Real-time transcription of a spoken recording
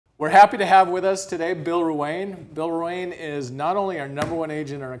We're happy to have with us today Bill Ruane. Bill Ruane is not only our #1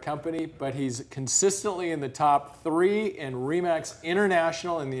 agent in our company, but he's consistently in the top 3 in RE/MAX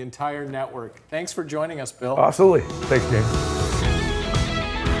International in the entire network. Thanks for joining us, Bill. Absolutely. Thanks, James.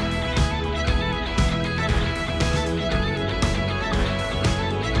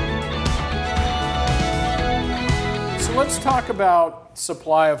 So let's talk about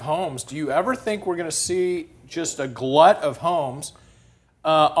supply of homes. Do you ever think we're going to see just a glut of homes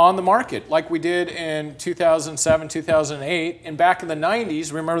on the market like we did in 2007, 2008, and back in the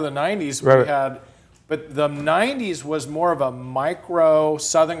 90s? Remember the 90s we had, but the 90s was more of a micro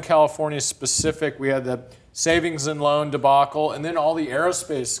Southern California specific. We had the savings and loan debacle, and then all the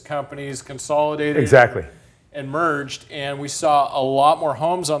aerospace companies consolidated and merged, and we saw a lot more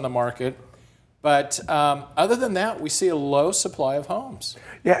homes on the market. But other than that, we see a low supply of homes.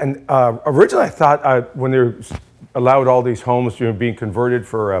 Yeah, and originally I thought when they allowed all these homes being converted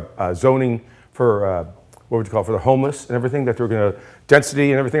for zoning for, what would you call it, for the homeless and everything, that they were going to,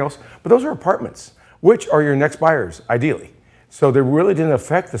 density and everything else. But those are apartments, which are your next buyers, ideally. So they really didn't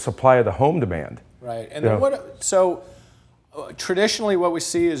affect the supply of the home demand. Right, and then traditionally what we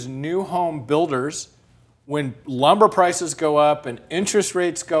see is new home builders, when lumber prices go up and interest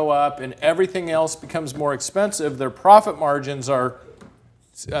rates go up and everything else becomes more expensive, their profit margins are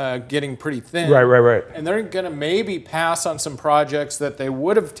getting pretty thin. Right. And they're going to maybe pass on some projects that they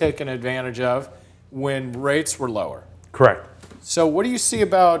would have taken advantage of when rates were lower. Correct. So what do you see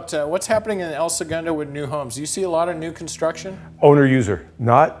about what's happening in El Segundo with new homes? Do you see a lot of new construction? Owner-user,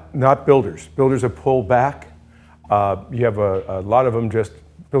 not builders. Builders have pulled back. You have a lot of them just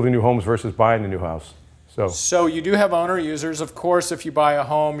building new homes versus buying a new house. So you do have owner users. Of course, if you buy a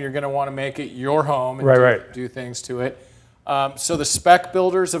home, you're going to want to make it your home and do things to it. So the spec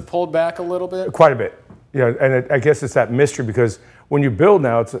builders have pulled back a little bit? Quite a bit. Yeah, and I guess it's that mystery, because when you build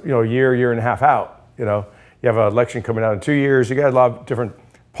now, it's a year and a half out. You have an election coming out in 2 years. You got a lot of different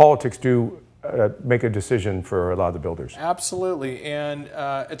politics make a decision for a lot of the builders. Absolutely, and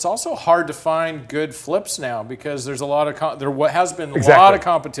it's also hard to find good flips now because there's a lot of there has been a lot of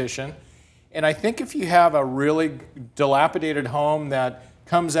competition. And I think if you have a really dilapidated home that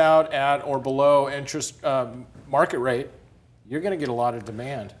comes out at or below interest market rate, you're going to get a lot of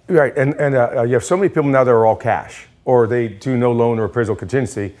demand. Right, and you have so many people now that are all cash, or they do no loan or appraisal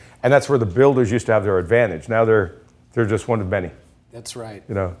contingency, and that's where the builders used to have their advantage. Now they're just one of many. That's right.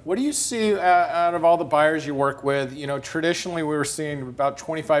 What do you see out of all the buyers you work with? Traditionally we were seeing about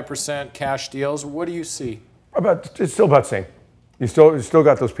 25% cash deals. What do you see? It's still about the same. You still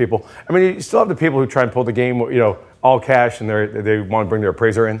got those people. I mean, you still have the people who try and pull the game, all cash, and they want to bring their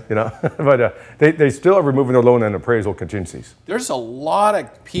appraiser in, But they still are removing their loan and appraisal contingencies. There's a lot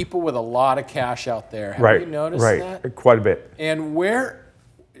of people with a lot of cash out there. Have you noticed that? Right, quite a bit. And where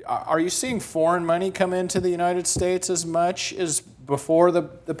are you seeing foreign money come into the United States as much as before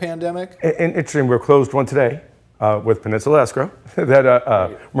the pandemic? And interesting, we're closed one today with Peninsula Escrow.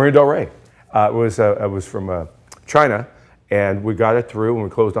 Marina Del Rey was from China. And we got it through, and we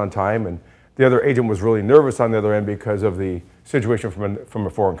closed on time. And the other agent was really nervous on the other end because of the situation from a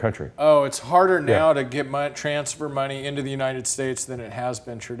foreign country. Oh, it's harder now to get transfer money into the United States than it has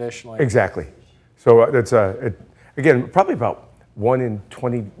been traditionally. Exactly. So it's again, probably about 1 in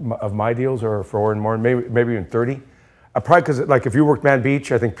 20 of my deals are foreign, more, maybe even 30. Probably because, like, if you worked Man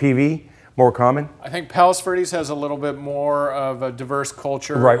Beach, I think PV more common. I think Palos Verdes has a little bit more of a diverse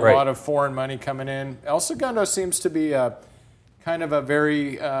culture. A lot of foreign money coming in. El Segundo seems to be kind of a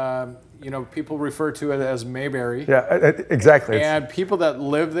very, people refer to it as Mayberry. Yeah, exactly. And people that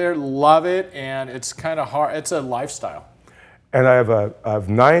live there love it, and it's kind of hard. It's a lifestyle. And I have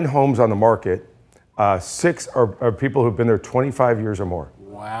 9 homes on the market. 6 are people who've been there 25 years or more.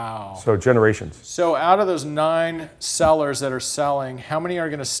 Wow. So generations. So out of those 9 sellers that are selling, how many are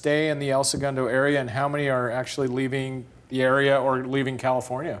going to stay in the El Segundo area, and how many are actually leaving the area or leaving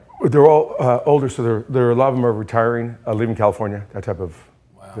California? They're all older, so a lot of them are retiring, leaving California, that type of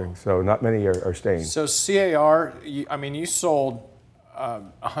thing. So not many are staying. So CAR, you sold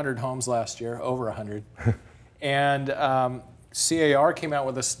 100 homes last year, over 100. And CAR came out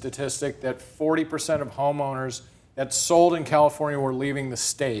with a statistic that 40% of homeowners that sold in California were leaving the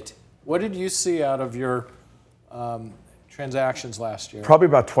state. What did you see out of your transactions last year? Probably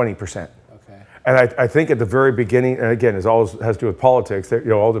about 20%. Okay. And I think at the very beginning, and again, it always has to do with politics, that,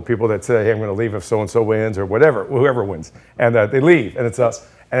 all the people that say, hey, I'm going to leave if so-and-so wins or whatever, whoever wins, and they leave. And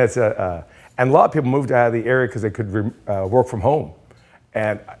and a lot of people moved out of the area because they could work from home.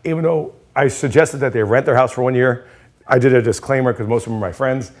 And even though I suggested that they rent their house for 1 year, I did a disclaimer because most of them are my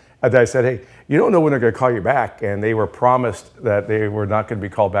friends, that I said, hey, you don't know when they're going to call you back. And they were promised that they were not going to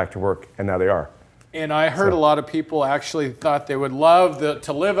be called back to work, and now they are. And I heard a lot of people actually thought they would love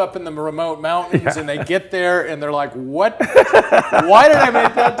to live up in the remote mountains, and they get there and they're like, what? Why did I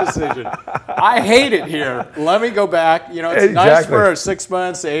make that decision? I hate it here. Let me go back. You know, it's nice for 6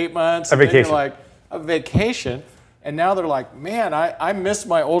 months to 8 months. A vacation. Then you're like, a vacation. And now they're like, man, I miss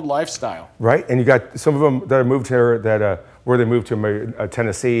my old lifestyle. Right, and you got some of them that moved here where they moved to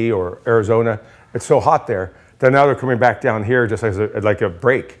Tennessee or Arizona. It's so hot there that now they're coming back down here just as like a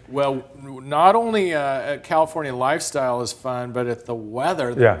break. Well, not only a California lifestyle is fun, but it's the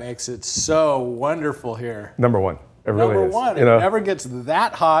weather that makes it so wonderful here. Number one, it really is. Number one, it never gets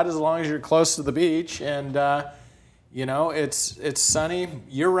that hot as long as you're close to the beach, and you know, it's sunny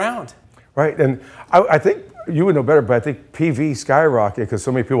year round. Right, and I think you would know better, but I think PV skyrocketed because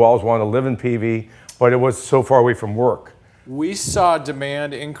so many people always want to live in PV, but it was so far away from work. We saw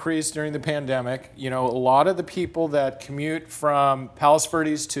demand increase during the pandemic. You know, a lot of the people that commute from Palos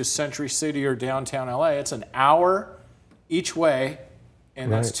Verdes to Century City or downtown LA, it's an hour each way,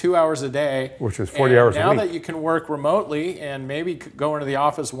 and that's 2 hours a day. Which is 40 hours a week. Now that you can work remotely and maybe go into the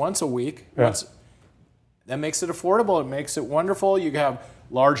office once a week, that makes it affordable. It makes it wonderful. You have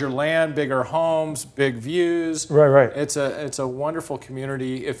larger land, bigger homes, big views. Right. It's a wonderful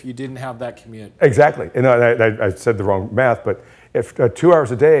community if you didn't have that commute. Exactly. And I said the wrong math, but if 2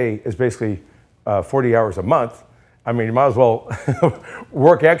 hours a day is basically 40 hours a month, I mean, you might as well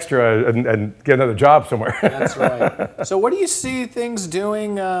work extra and get another job somewhere. That's right. So what do you see things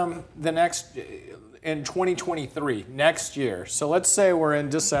doing in 2023, next year? So let's say we're in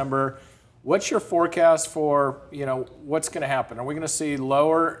December. What's your forecast for, you know, what's going to happen? Are we going to see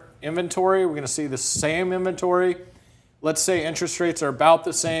lower inventory? Are we going to see the same inventory? Let's say interest rates are about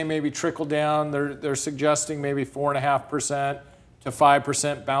the same, maybe trickle down. They're suggesting maybe 4.5% to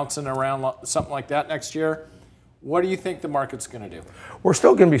 5% bouncing around, something like that next year. What do you think the market's going to do? We're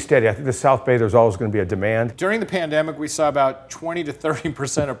still going to be steady. I think the South Bay, there's always going to be a demand. During the pandemic, we saw about 20 to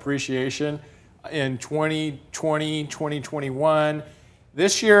 30% appreciation in 2020, 2021.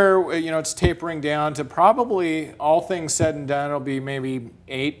 This year, you know, it's tapering down to probably, all things said and done, it'll be maybe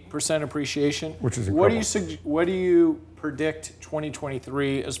 8% appreciation. Which is incredible. What do you predict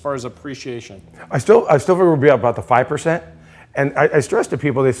 2023 as far as appreciation? I still think we'll be about the 5%. And I stress to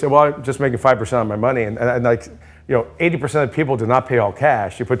people, they say, well, I'm just making 5% on my money. And like, you know, 80% of people do not pay all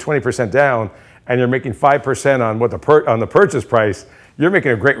cash. You put 20% down and you're making 5% on on the purchase price, you're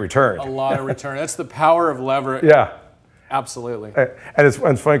making a great return. A lot of return. That's the power of leverage. Yeah. Absolutely. And it's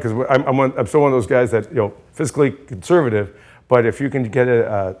funny because I'm still one of those guys that, you know, fiscally conservative, but if you can get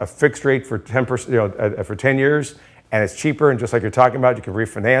a fixed rate for 10%, you know, for 10 years, and it's cheaper, and just like you're talking about, you can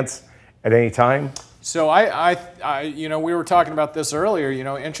refinance at any time. So you know, we were talking about this earlier. You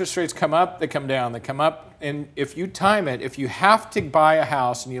know, interest rates come up, they come down, they come up, and if you time it, if you have to buy a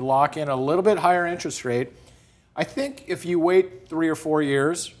house and you lock in a little bit higher interest rate, I think if you wait 3 or 4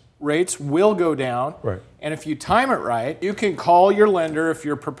 years, rates will go down. Right. And if you time it right, you can call your lender if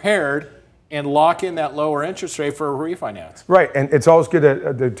you're prepared and lock in that lower interest rate for a refinance. Right, and it's always good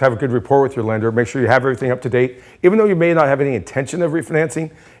to have a good rapport with your lender. Make sure you have everything up to date. Even though you may not have any intention of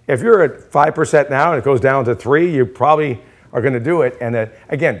refinancing, if you're at 5% now and it goes down to 3%, you probably are going to do it. And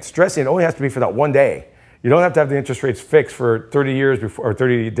again, stressing, it only has to be for that one day. You don't have to have the interest rates fixed for 30 years before, or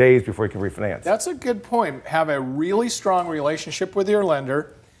 30 days before you can refinance. That's a good point. Have a really strong relationship with your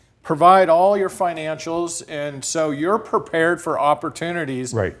lender. Provide all your financials, and so you're prepared for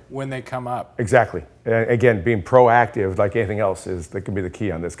opportunities when they come up. Exactly. And again, being proactive, like anything else, that can be the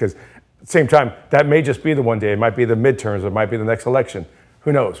key on this. Because at the same time, that may just be the one day. It might be the midterms. It might be the next election.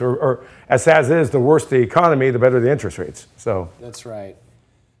 Who knows? Or as sad as it is, the worse the economy, the better the interest rates. So that's right.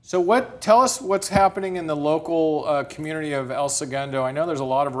 So tell us what's happening in the local community of El Segundo. I know there's a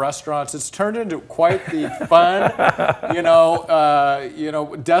lot of restaurants. It's turned into quite the fun,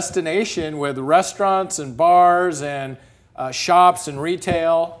 destination with restaurants and bars and shops and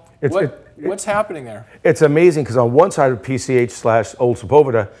retail. What's happening there? It's amazing because on one side of PCH / Old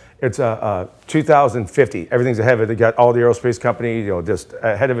Sepulveda, it's 2050. Everything's ahead of it. They got all the aerospace companies, you know, just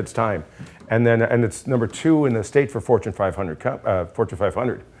ahead of its time. And it's number 2 in the state for Fortune 500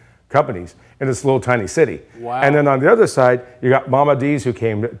 companies in this little tiny city. Wow. And then on the other side, you got Mama D's who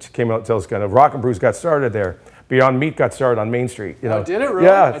came out to El Segundo. Rock and Brews got started there. Beyond Meat got started on Main Street. You know. Oh, did it really?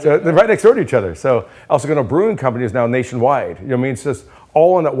 Yeah, so they're right next door to each other. So El Segundo Brewing Company is now nationwide. You know what I mean? It's just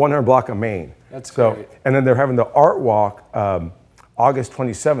all on that 100 block of Main. That's great. And then they're having the Art Walk August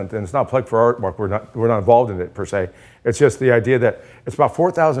 27th, and it's not a plug for Art Walk. We're not involved in it per se. It's just the idea that it's about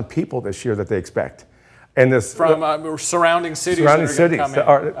 4,000 people this year that they expect. And this from surrounding cities. Surrounding cities.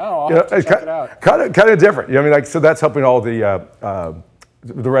 I'll have to check it out. Kind of different. You know, I mean, like, so that's helping all the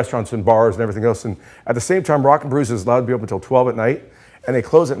restaurants and bars and everything else. And at the same time, Rock and Brews is allowed to be open until 12 at night, and they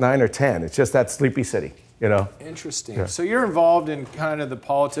close at 9 or 10. It's just that sleepy city, you know. Interesting. Yeah. So you're involved in kind of the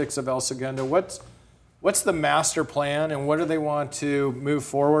politics of El Segundo. What's the master plan, and what do they want to move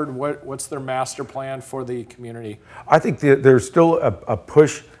forward? What's their master plan for the community? I think there's still a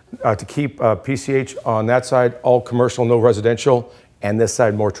push to keep PCH on that side, all commercial, no residential, and this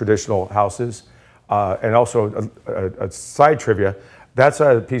side, more traditional houses. And also a side trivia, that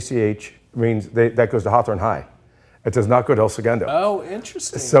side of PCH means that goes to Hawthorne High. It does not go to El Segundo. Oh,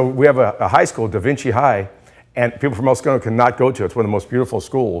 interesting. So we have a high school, Da Vinci High, and people from El Segundo cannot go to it. It's one of the most beautiful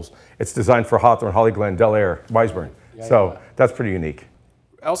schools. It's designed for Hawthorne, Holly Glen, Del Air, Weisburn. That's pretty unique.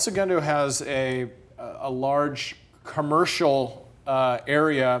 El Segundo has a large commercial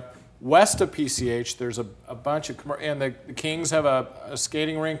area west of PCH. There's a bunch of and the Kings have a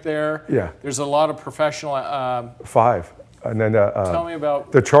skating rink there. Yeah. There's a lot of professional. 5, and then tell me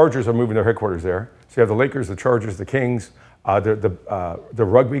about the Chargers are moving their headquarters there. So you have the Lakers, the Chargers, the Kings, the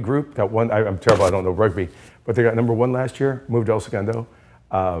rugby group. That one, I'm terrible. I don't know rugby, but they got #1 last year. Moved to El Segundo.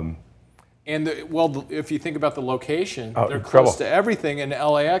 If you think about the location, they're incredible. Close to everything, and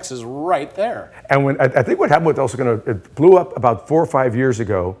LAX is right there. And when I think what happened with El Segundo, it blew up about 4 or 5 years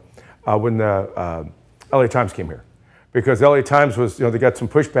ago when the LA Times came here, because the LA Times was, they got some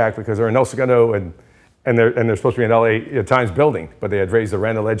pushback because they're in El Segundo and they're supposed to be in LA Times building, but they had raised the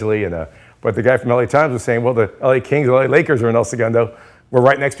rent allegedly, but the guy from LA Times was saying, well, the LA Kings, the LA Lakers are in El Segundo. We're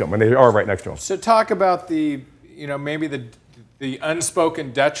right next to them, and they are right next to them. So talk about maybe the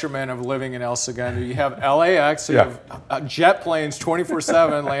unspoken detriment of living in El Segundo. You have LAX, so you have jet planes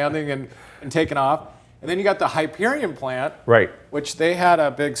 24/7 landing and taking off. And then you got the Hyperion plant, right? Which they had a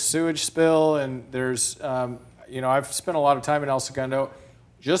big sewage spill, and there's, I've spent a lot of time in El Segundo.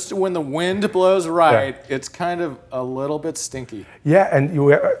 Just when the wind blows right, it's kind of a little bit stinky. Yeah, and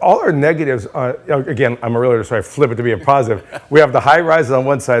all our negatives, again, I'm a realtor, so I flip it to be a positive. We have the high rises on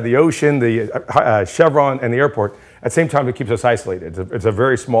one side, the ocean, the Chevron, and the airport. At the same time, it keeps us isolated. It's a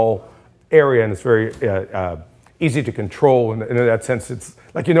very small area, and it's very easy to control. And in that sense, it's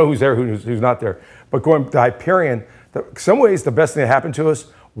like who's there, who's not there. But going to Hyperion, in some ways, the best thing that happened to us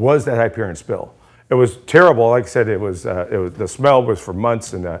was that Hyperion spill. It was terrible. Like I said, it was the smell was for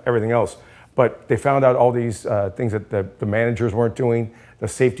months and everything else. But they found out all these things that the managers weren't doing, the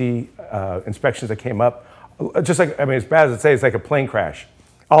safety inspections that came up. Just like, as bad as it say, it's like a plane crash.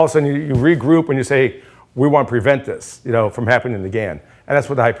 All of a sudden, you regroup and you say, we want to prevent this, from happening again. And that's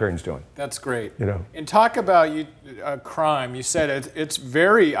what the Hyperion's doing. That's great. And talk about crime. You said it's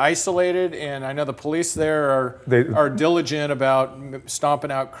very isolated, and I know the police there are diligent about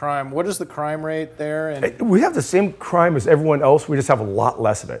stomping out crime. What is the crime rate there? We have the same crime as everyone else. We just have a lot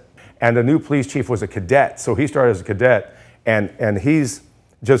less of it. And the new police chief was a cadet, so he started as a cadet, and he's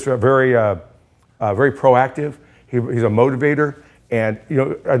just very proactive. He's a motivator, and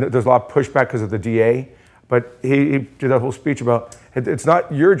there's a lot of pushback because of the DA. But he did that whole speech about it's not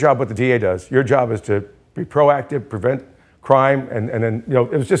your job what the DA does. Your job is to be proactive, prevent crime, and then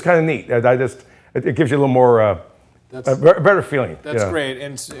it was just kind of neat. It gives you a little more a better feeling. That's great.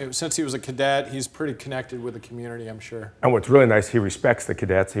 And since he was a cadet, he's pretty connected with the community, I'm sure. And what's really nice, he respects the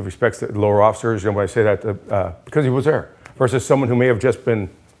cadets. He respects the lower officers. When I say that, because he was there, versus someone who may have just been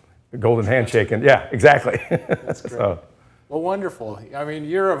a golden handshake. And yeah, exactly. That's great. Well, wonderful.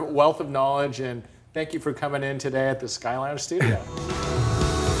 You're a wealth of knowledge, and thank you for coming in today at the Sky Lounge studio.